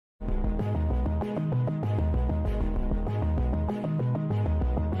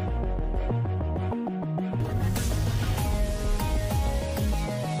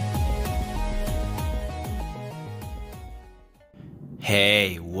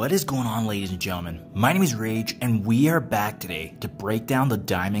Hey, what is going on, ladies and gentlemen? My name is Rayge, and we are back today to break down the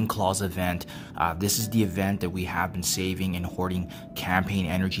Diamond Claws event. This is the event that we have been saving and hoarding campaign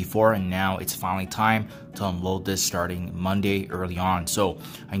energy for, and now it's finally time to unload this starting Monday early on. So,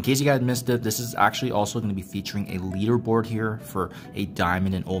 in case you guys missed it, this is actually also going to be featuring a leaderboard here for a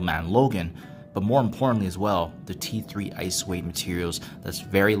Diamond and Old Man Logan. But more importantly as well, the T3 ISO-8 materials that's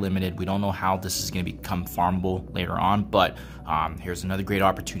very limited. We don't know how this is going to become farmable later on, but here's another great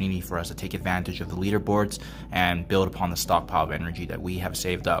opportunity for us to take advantage of the leaderboards and build upon the stockpile of energy that we have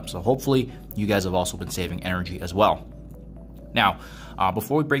saved up. So hopefully you guys have also been saving energy as well. Now,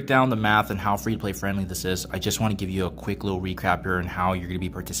 before we break down the math and how free-to-play friendly this is, I just want to give you a quick little recap here on how you're going to be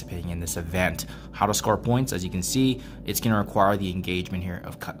participating in this event. How to score points. As you can see, it's going to require the engagement here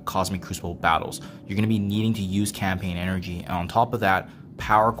of Cosmic Crucible battles. You're going to be needing to use campaign energy, and on top of that,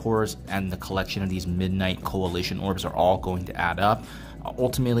 power cores and the collection of these Midnight Coalition Orbs are all going to add up.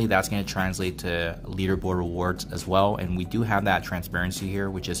 Ultimately, that's going to translate to leaderboard rewards as well, and we do have that transparency here,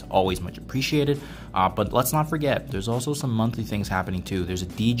 which is always much appreciated. But let's not forget, there's also some monthly things happening too. There's a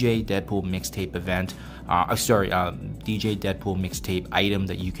DJ Deadpool mixtape event, DJ Deadpool mixtape item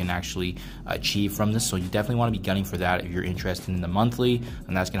that you can actually achieve from this, so you definitely want to be gunning for that if you're interested in the monthly,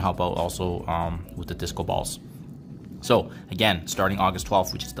 and that's going to help out also with the disco balls. So again, starting August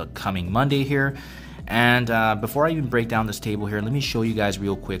 12th, which is the coming Monday here. And before I even break down this table here, let me show you guys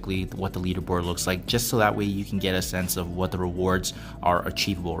real quickly what the leaderboard looks like, just so that way you can get a sense of what the rewards are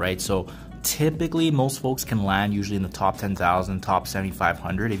achievable, right? So typically most folks can land usually in the top 10,000, top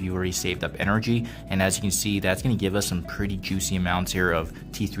 7,500 if you already saved up energy. And as you can see, that's going to give us some pretty juicy amounts here of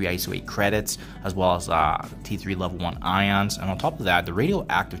T3 ISO-8 credits, as well as T3 level 1 ions. And on top of that, the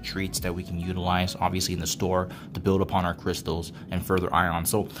radioactive treats that we can utilize obviously in the store to build upon our crystals and further ions.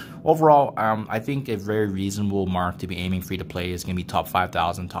 So overall, I think a very reasonable mark to be aiming free to play is going to be top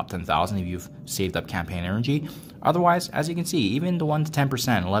 5,000, top 10,000 if you've saved up campaign energy. Otherwise, as you can see, even the 1 to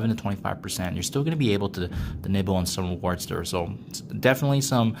 10%, 11 to 25%, you're still going to be able to nibble on some rewards there. So definitely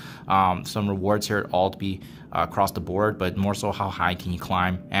some rewards here all to be across the board, but more so how high can you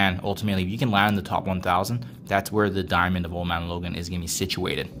climb. And ultimately, if you can land in the top 1,000, that's where the Diamond of Old Man Logan is going to be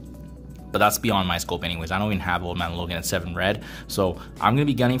situated. But that's beyond my scope anyways. I don't even have Old Man Logan at 7 red. So I'm going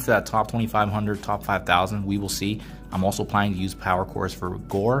to be gunning for that top 2,500, top 5,000. We will see. I'm also planning to use power cores for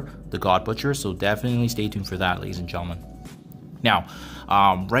Gore, the God Butcher. So definitely stay tuned for that, ladies and gentlemen. Now,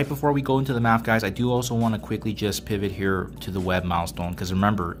 right before we go into the math, guys, I do also want to quickly just pivot here to the web milestone, because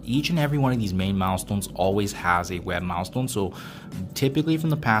remember, each and every one of these main milestones always has a web milestone. So typically from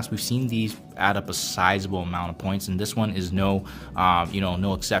the past, we've seen these add up a sizable amount of points, and this one is no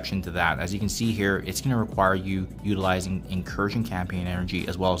exception to that. As you can see here, it's going to require you utilizing incursion campaign energy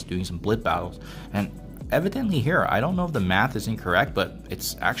as well as doing some blitz battles. And evidently here, I don't know if the math is incorrect, but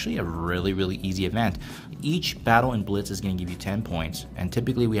it's actually a really easy event. Each battle in Blitz is going to give you 10 points, and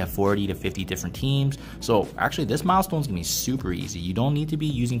typically we have 40 to 50 different teams. So actually this milestone is going to be super easy. You don't need to be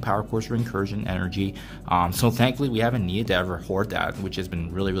using power cores for incursion energy. So thankfully we haven't needed to ever hoard that, which has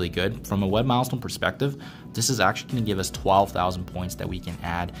been really good. From a web milestone perspective, this is actually going to give us 12,000 points that we can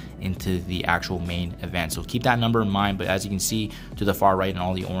add into the actual main event. So keep that number in mind. But as you can see to the far right in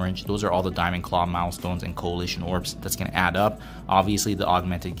all the orange, those are all the Diamond Claw milestones and Coalition Orbs that's going to add up. Obviously the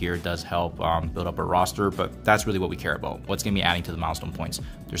augmented gear does help build up a roster, but that's really what we care about. What's going to be adding to the milestone points.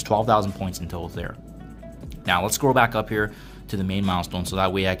 There's 12,000 points in total there. Now let's scroll back up here to the main milestone, so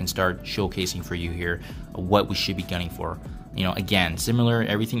that way I can start showcasing for you here what we should be gunning for. You know, again, similar,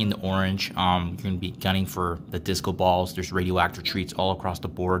 everything in the orange, you're going to be gunning for the disco balls. There's radioactive treats all across the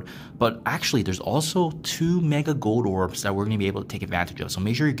board, but actually there's also 2 mega gold orbs that we're going to be able to take advantage of. So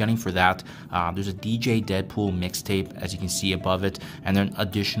make sure you're gunning for that. There's a DJ Deadpool mixtape, as you can see above it, and then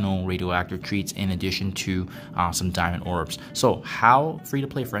additional radioactive treats in addition to some diamond orbs. So how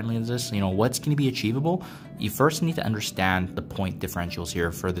free-to-play friendly is this? You know, what's going to be achievable? You first need to understand the point differentials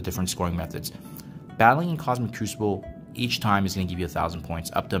here for the different scoring methods. Battling in Cosmic Crucible each time is going to give you 1,000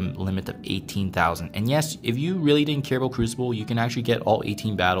 points, up to a limit of 18,000. And yes, if you really didn't care about Crucible, you can actually get all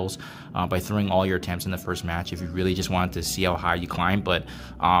 18 battles by throwing all your attempts in the first match if you really just wanted to see how high you climb. But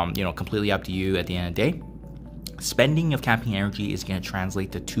you know, completely up to you at the end of the day. Spending of campaign energy is going to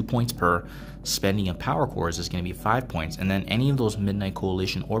translate to 2 points per. Spending of power cores is going to be 5 points, and then any of those Midnight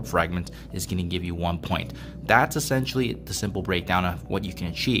Coalition orb fragments is going to give you 1 point. That's essentially the simple breakdown of what you can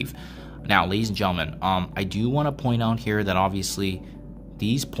achieve. Now, ladies and gentlemen, I do want to point out here that obviously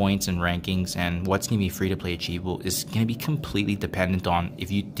these points and rankings and what's going to be free to play achievable is going to be completely dependent on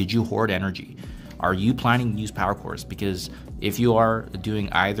did you hoard energy? Are you planning to use power cores? Because if you are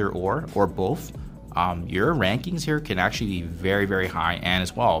doing either or both, your rankings here can actually be very, very high and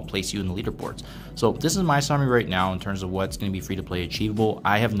as well place you in the leaderboards. So this is my summary right now in terms of what's going to be free to play achievable.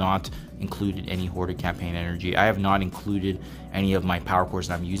 I have not included any hoarded campaign energy. I have not included any of my power cores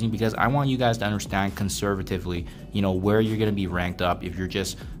that I'm using because I want you guys to understand conservatively, where you're going to be ranked up if you're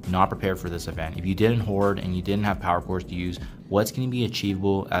just not prepared for this event. If you didn't hoard and you didn't have power cores to use, what's going to be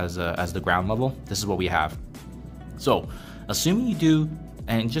achievable as the ground level? This is what we have. So assuming you do,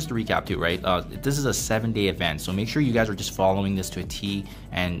 and just to recap too, right? This is a 7-day event, so make sure you guys are just following this to a T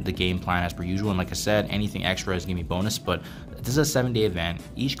and the game plan as per usual. And like I said, anything extra is gonna be bonus, but this is a 7-day event.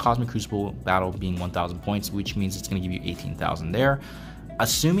 Each Cosmic Crucible battle being 1,000 points, which means it's gonna give you 18,000 there.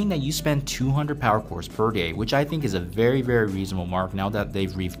 Assuming that you spend 200 power cores per day, which I think is a very, very reasonable mark now that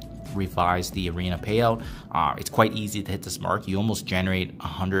they've revised the arena payout. It's quite easy to hit this mark. You almost generate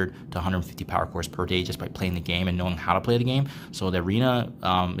 100 to 150 power cores per day just by playing the game and knowing how to play the game. So the arena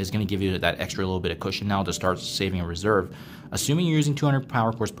is going to give you that extra little bit of cushion now to start saving a reserve. Assuming you're using 200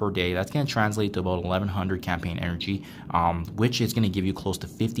 power cores per day, that's going to translate to about 1,100 campaign energy, which is going to give you close to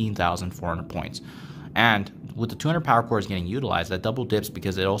 15,400 points. And with the 200 power cores getting utilized, that double dips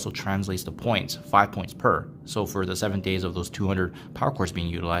because it also translates to points, 5 points per. So for the 7 days of those 200 power cores being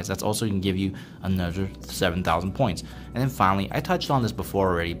utilized, that's also going to give you another 7,000 points. And then finally, I touched on this before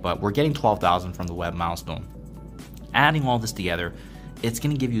already, but we're getting 12,000 from the web milestone. Adding all this together, it's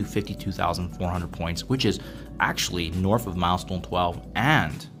going to give you 52,400 points, which is actually north of milestone 12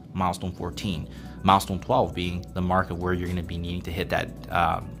 and milestone 14. Milestone 12 being the mark of where you're going to be needing to hit that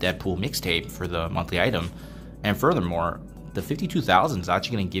Deadpool mixtape for the monthly item. And furthermore, the 52,000 is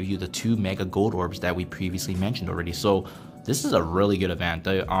actually going to give you the 2 mega gold orbs that we previously mentioned already. So this is a really good event.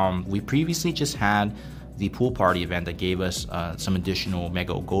 We previously just had the pool party event that gave us some additional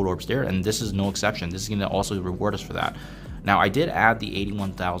mega gold orbs there, and this is no exception. This is going to also reward us for that. Now, I did add the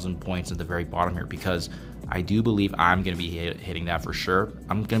 81,000 points at the very bottom here because I do believe I'm going to be hitting that for sure.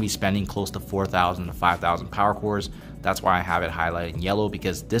 I'm going to be spending close to 4,000 to 5,000 power cores. That's why I have it highlighted in yellow,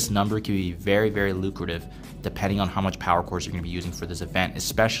 because this number can be very, very lucrative depending on how much power cores you're going to be using for this event,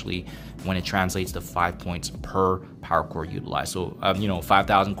 especially when it translates to 5 points per power core utilized. So,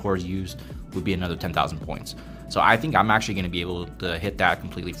 5,000 cores used would be another 10,000 points. So I think I'm actually going to be able to hit that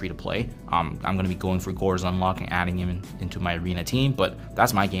completely free to play. I'm going to be going for Gore's Unlock and adding him into my arena team, but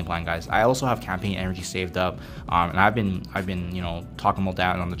that's my game plan, guys. I also have campaign energy saved up, and I've been talking about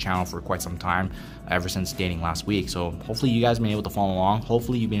that on the channel for quite some time, ever since dating last week. So hopefully you guys have been able to follow along.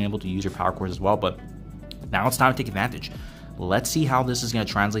 Hopefully you've been able to use your power cores as well, but now it's time to take advantage. Let's see how this is going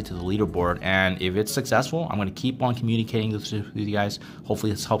to translate to the leaderboard, and if it's successful, I'm going to keep on communicating this with you guys.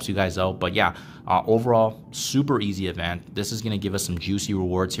 Hopefully this helps you guys out. But yeah, overall, super easy event. This is going to give us some juicy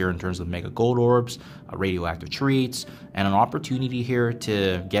rewards here in terms of mega gold orbs, radioactive treats, and an opportunity here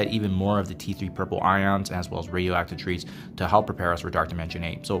to get even more of the T3 purple ions as well as radioactive treats to help prepare us for Dark Dimension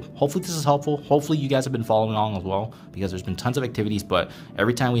 8. So hopefully this is helpful. Hopefully you guys have been following along as well, because there's been tons of activities, but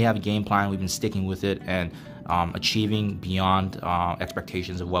every time we have a game plan, we've been sticking with it and achieving beyond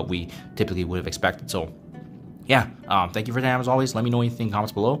expectations of what we typically would have expected. So yeah, thank you for the time as always. Let me know what you think in the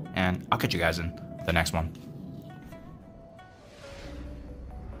comments below, and I'll catch you guys in the next one.